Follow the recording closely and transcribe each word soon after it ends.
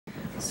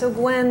So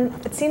Gwen,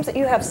 it seems that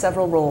you have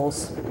several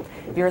roles.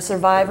 You're a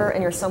survivor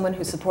and you're someone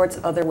who supports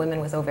other women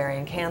with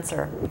ovarian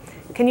cancer.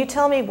 Can you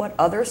tell me what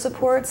other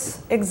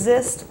supports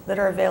exist that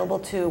are available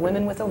to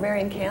women with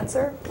ovarian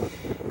cancer?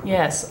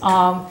 Yes.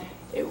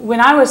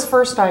 When I was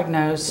first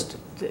diagnosed,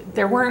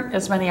 there weren't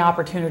as many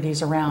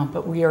opportunities around,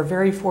 but we are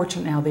very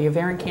fortunate now. The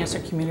ovarian cancer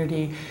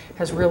community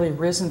has really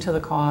risen to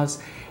the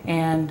cause,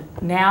 and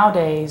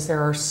nowadays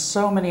there are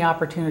so many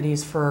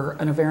opportunities for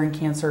an ovarian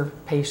cancer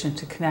patient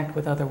to connect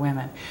with other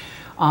women.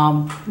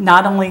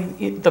 Not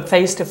only the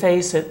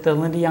face-to-face at the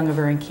Linda Young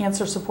Ovarian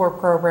Cancer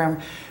Support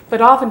Program, but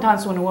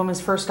oftentimes when a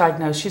woman's first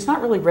diagnosed, she's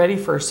not really ready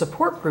for a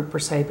support group per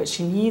se, but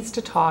she needs to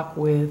talk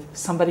with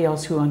somebody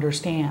else who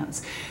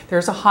understands.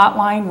 There's a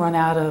hotline run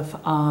out of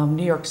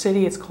New York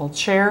City. It's called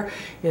SHARE.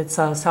 It's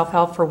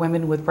self-help for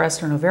women with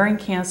breast and ovarian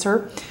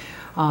cancer.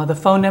 The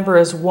phone number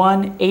is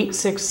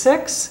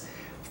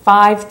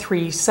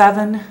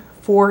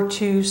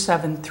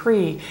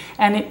 1-866-537-4273.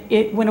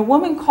 And when a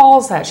woman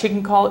calls that, she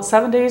can call it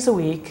 7 days a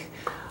week.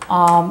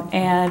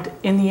 And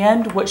in the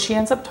end, what she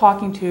ends up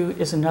talking to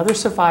is another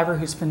survivor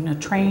who's been a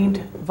trained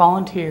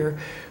volunteer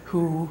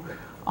who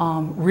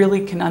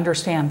really can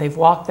understand. They've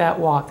walked that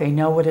walk. They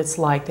know what it's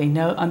like. They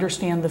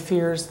understand the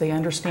fears. They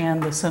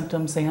understand the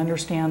symptoms. They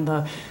understand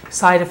the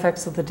side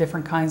effects of the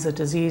different kinds of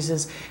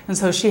diseases. And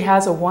so she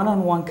has a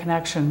one-on-one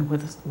connection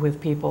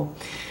with people.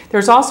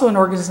 There's also an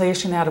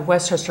organization out of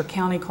Westchester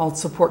County called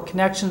Support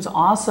Connections,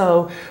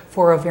 also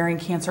for ovarian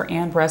cancer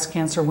and breast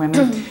cancer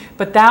women.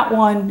 But that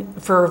one,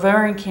 for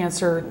ovarian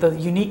cancer, the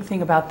unique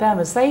thing about them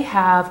is they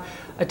have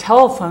a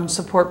telephone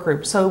support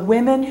group. So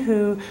women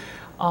who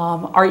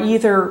are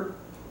either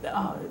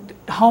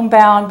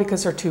homebound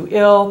because they're too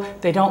ill,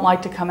 they don't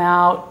like to come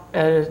out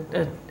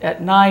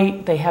at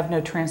night, they have no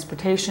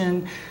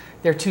transportation,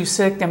 they're too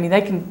sick. I mean,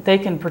 they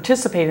can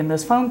participate in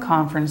this phone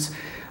conference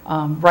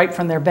right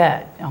from their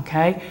bed,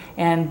 okay?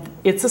 And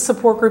it's a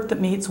support group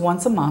that meets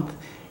once a month,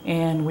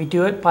 and we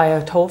do it by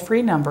a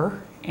toll-free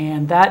number,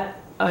 and that,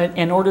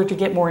 in order to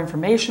get more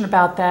information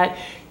about that,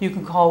 you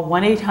can call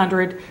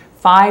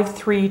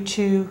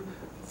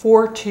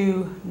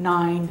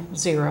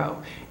 1-800-532-4290,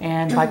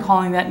 and by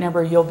calling that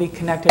number you'll be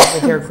connected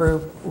with their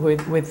group,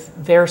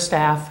 with their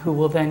staff, who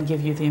will then give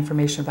you the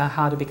information about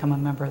how to become a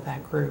member of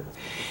that group.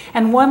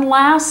 And one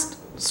last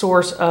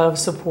source of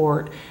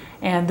support,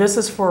 and this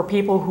is for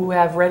people who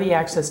have ready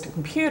access to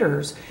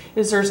computers,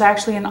 is there's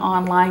actually an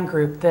online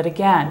group that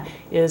again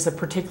is a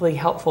particularly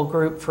helpful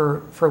group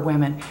for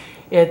women.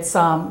 It's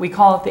we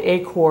call it the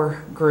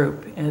ACOR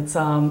group. It's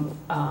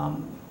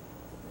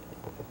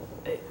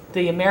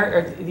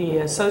the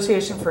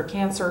Association for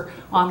Cancer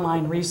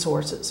Online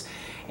Resources.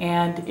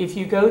 And if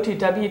you go to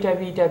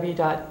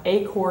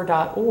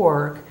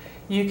www.acor.org,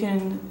 you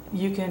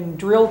can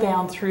drill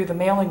down through the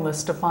mailing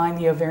list to find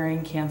the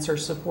Ovarian Cancer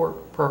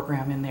Support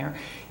Program in there.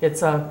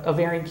 It's a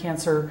ovarian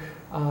cancer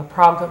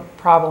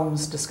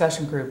problems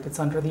discussion group. It's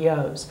under the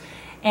O's.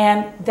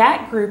 And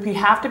that group, you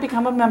have to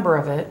become a member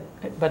of it,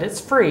 but it's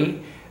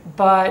free.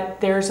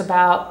 But there's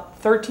about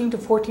 1,300 to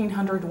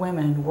 1,400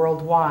 women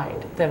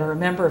worldwide that are a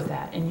member of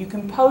that, and you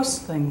can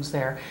post things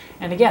there.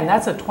 And again,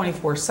 that's a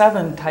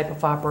 24/7 type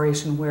of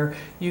operation where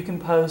you can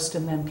post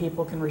and then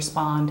people can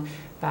respond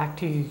back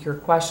to your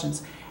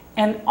questions.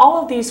 And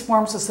all of these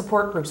forms of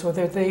support groups,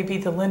 whether they be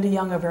the Linda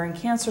Young Ovarian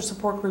Cancer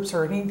Support Groups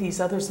or any of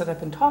these others that I've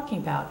been talking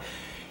about,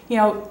 you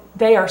know,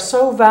 they are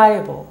so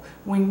valuable.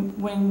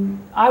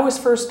 When I was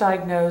first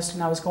diagnosed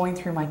and I was going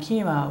through my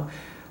chemo,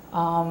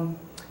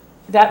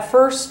 that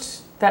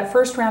first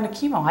round of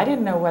chemo, I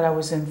didn't know what I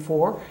was in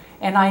for,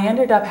 and I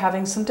ended up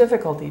having some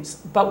difficulties.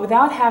 But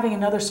without having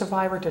another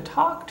survivor to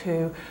talk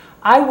to,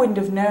 I wouldn't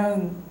have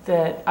known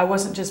that I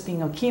wasn't just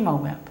being a chemo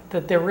wimp,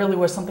 that there really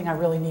was something I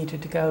really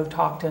needed to go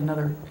talk to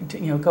another,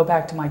 go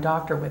back to my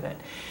doctor with it.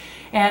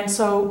 And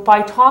so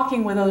by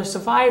talking with other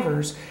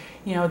survivors,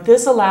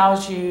 this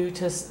allows you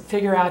to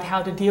figure out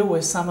how to deal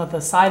with some of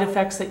the side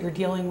effects that you're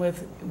dealing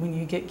with when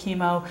you get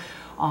chemo.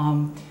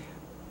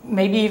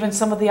 Maybe even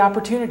some of the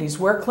opportunities,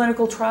 where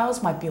clinical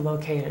trials might be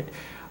located.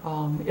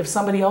 If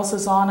somebody else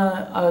is on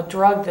a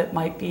drug that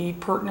might be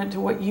pertinent to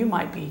what you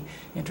might be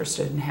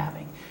interested in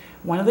having.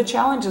 One of the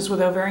challenges with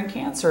ovarian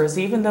cancer is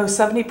even though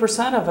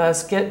 70% of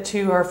us get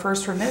to our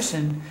first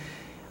remission,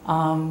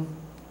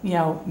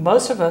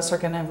 most of us are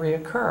going to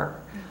reoccur.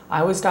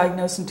 I was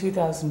diagnosed in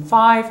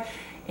 2005,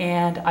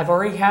 and I've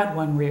already had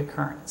one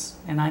reoccurrence,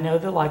 and I know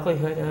the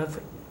likelihood of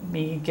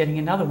me getting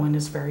another one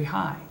is very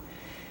high.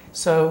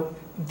 So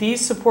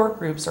these support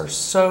groups are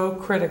so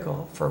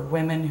critical for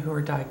women who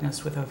are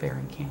diagnosed with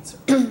ovarian cancer.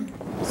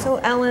 So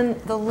Ellen,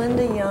 the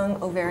Linda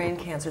Young Ovarian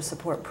Cancer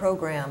Support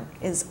Program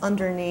is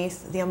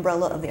underneath the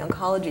umbrella of the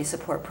Oncology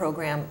Support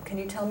Program. Can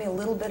you tell me a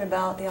little bit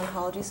about the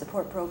Oncology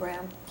Support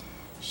Program?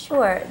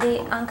 Sure.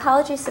 The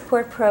Oncology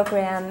Support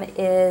Program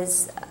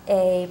is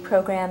a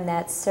program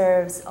that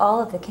serves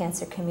all of the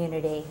cancer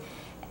community,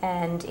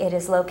 and it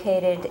is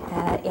located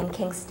in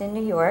Kingston,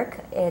 New York.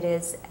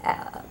 It's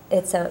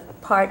a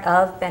part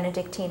of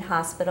Benedictine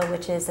Hospital,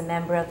 which is a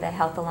member of the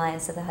Health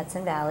Alliance of the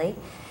Hudson Valley.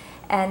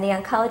 And the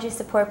Oncology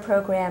Support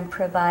Program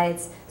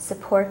provides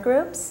support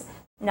groups,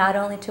 not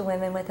only to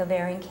women with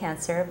ovarian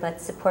cancer,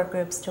 but support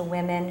groups to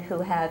women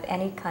who have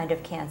any kind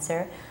of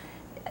cancer.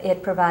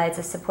 It provides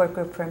a support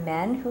group for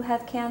men who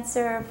have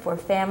cancer, for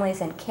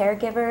families and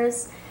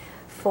caregivers,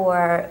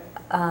 for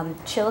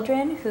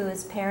children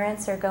whose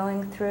parents are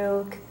going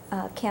through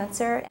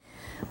cancer.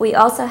 We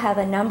also have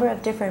a number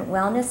of different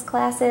wellness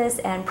classes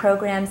and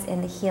programs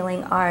in the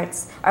healing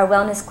arts. Our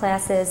wellness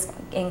classes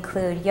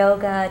include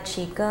yoga,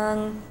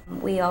 qigong.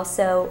 We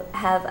also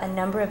have a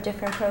number of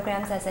different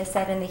programs, as I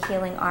said, in the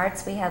healing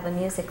arts. We have a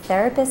music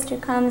therapist who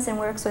comes and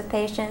works with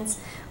patients.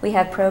 We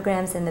have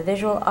programs in the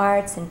visual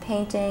arts and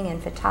painting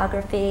and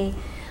photography.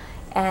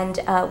 And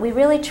we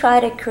really try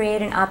to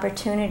create an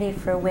opportunity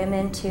for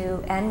women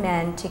and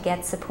men to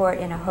get support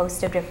in a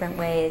host of different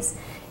ways.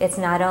 It's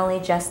not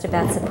only just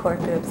about support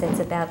groups, it's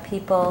about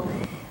people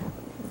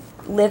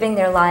living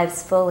their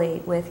lives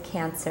fully with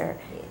cancer.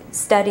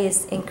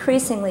 Studies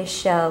increasingly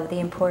show the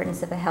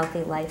importance of a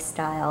healthy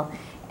lifestyle,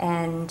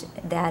 and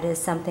that is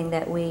something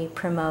that we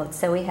promote.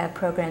 So we have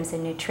programs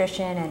in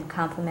nutrition and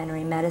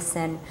complementary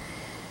medicine.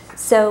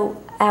 So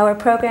our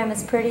program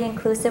is pretty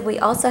inclusive. We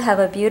also have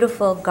a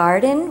beautiful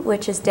garden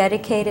which is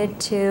dedicated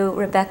to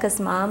Rebecca's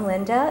mom,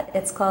 Linda.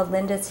 It's called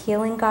Linda's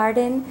Healing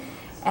Garden,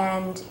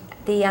 and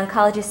the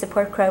Oncology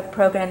Support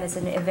Program is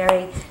in a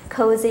very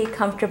cozy,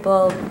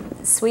 comfortable,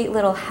 sweet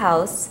little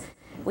house.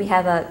 We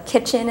have a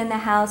kitchen in the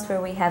house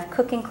where we have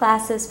cooking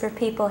classes for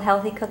people,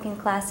 healthy cooking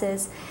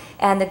classes,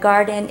 and the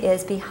garden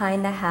is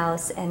behind the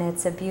house, and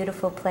it's a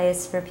beautiful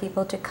place for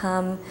people to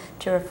come,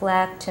 to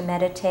reflect, to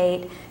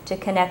meditate, to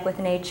connect with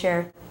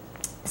nature.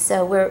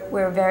 So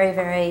we're very,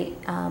 very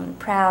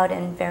proud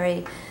and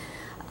very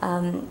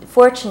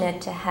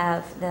fortunate to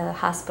have the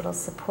hospital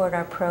support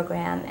our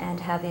program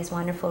and have these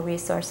wonderful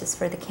resources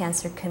for the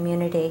cancer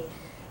community.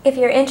 If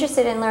you're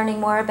interested in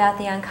learning more about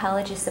the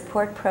Oncology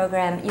Support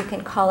Program, you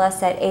can call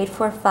us at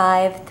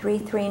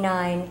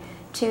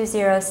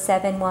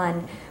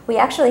 845-339-2071. We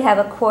actually have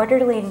a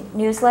quarterly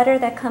newsletter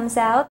that comes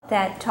out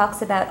that talks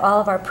about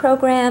all of our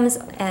programs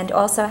and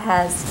also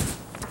has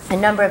a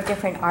number of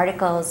different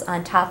articles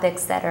on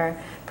topics that are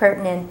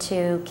pertinent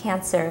to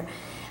cancer.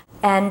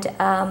 And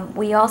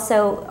we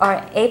also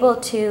are able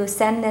to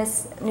send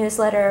this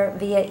newsletter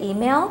via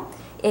email.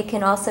 It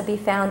can also be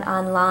found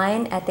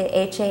online at the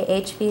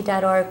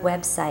hahv.org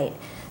website.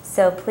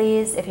 So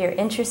please, if you're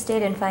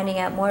interested in finding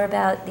out more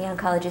about the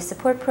Oncology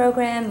Support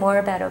Program, more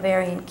about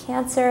ovarian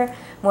cancer,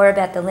 more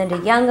about the Linda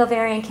Young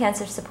Ovarian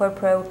Cancer Support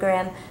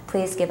Program,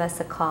 please give us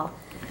a call.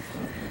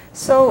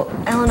 So,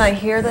 Ellen, I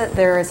hear that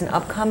there is an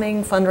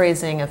upcoming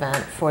fundraising event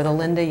for the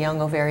Linda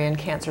Young Ovarian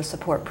Cancer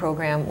Support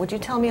Program. Would you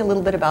tell me a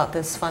little bit about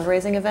this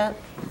fundraising event?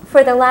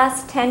 For the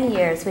last 10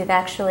 years, we've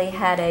actually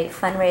had a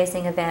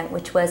fundraising event,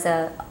 which was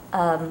a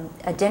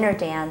dinner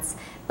dance.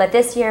 But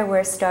this year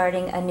we're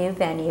starting a new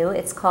venue.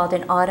 It's called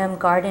an Autumn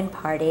Garden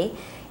Party.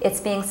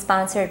 It's being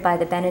sponsored by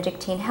the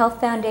Benedictine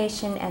Health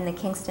Foundation and the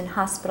Kingston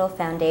Hospital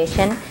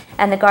Foundation.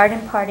 And the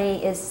garden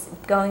party is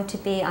going to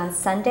be on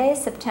Sunday,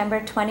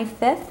 September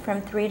 25th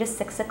from 3 to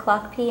 6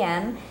 o'clock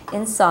p.m.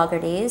 in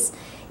Saugerties.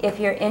 If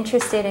you're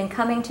interested in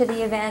coming to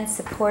the event,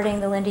 supporting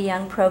the Linda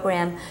Young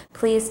program,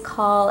 please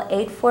call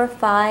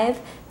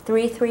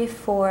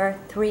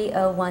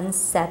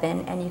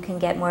 845-334-3017 and you can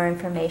get more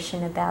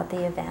information about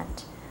the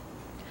event.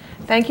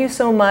 Thank you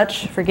so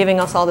much for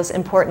giving us all this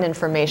important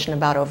information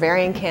about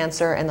ovarian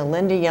cancer and the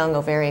Linda Young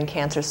Ovarian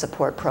Cancer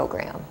Support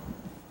Program.